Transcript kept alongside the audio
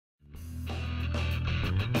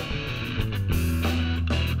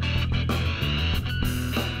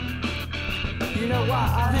You know why?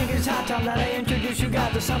 I think it's high time that I introduce you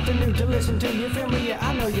guys to something new to listen to. You feel me? Yeah,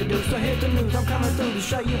 I know you do. So here's the news. I'm coming through to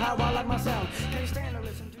show you how I like my sound. Can't stand to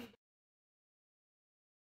listen to.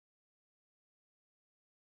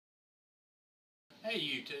 Hey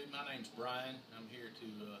YouTube, my name's Brian. I'm here to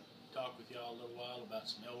talk with y'all a little while about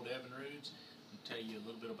some old Evinrudes and tell you a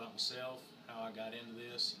little bit about myself, how I got into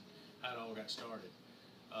this, and how it all got started.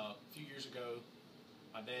 A few years ago,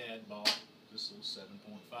 my dad bought this little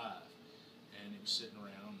 7.5 and it was sitting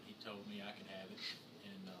around and he told me I could have it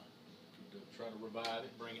and to try to revive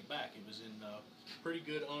it, bring it back. It was in pretty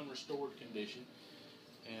good unrestored condition,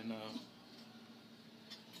 and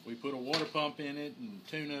we put a water pump in it and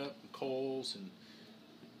tune-up and coils and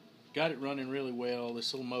got it running really well.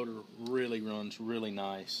 This little motor really runs really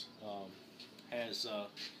nice. Has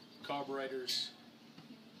carburetors.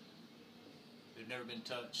 They've never been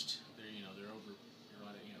touched. They're over,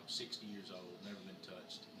 right at 60 years old. Never been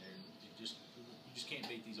touched. You just can't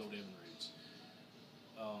beat these old Evinrudes.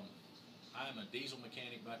 I am a diesel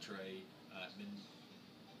mechanic by trade. I've been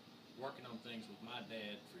working on things with my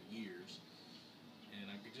dad for years,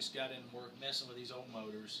 and I just got in work messing with these old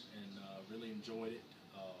motors and really enjoyed it.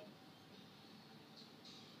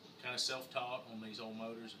 Kind of self-taught on these old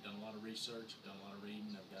motors. I've done a lot of research. I've done a lot of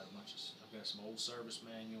reading. I've got some old service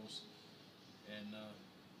manuals, and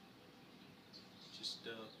just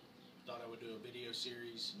thought I would do a video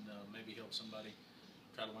series and maybe help somebody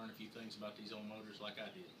try to learn a few things about these old motors like I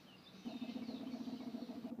did.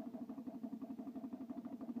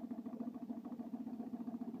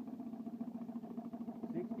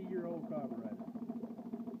 60-year-old carburetor.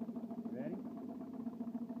 Ready?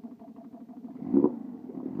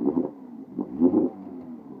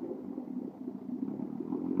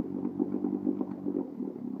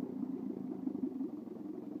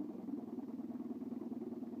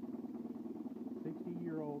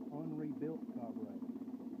 Year-old unrebuilt carburetor.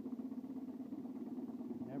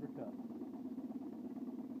 Never touched.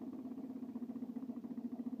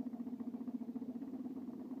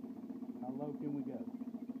 How low can we go?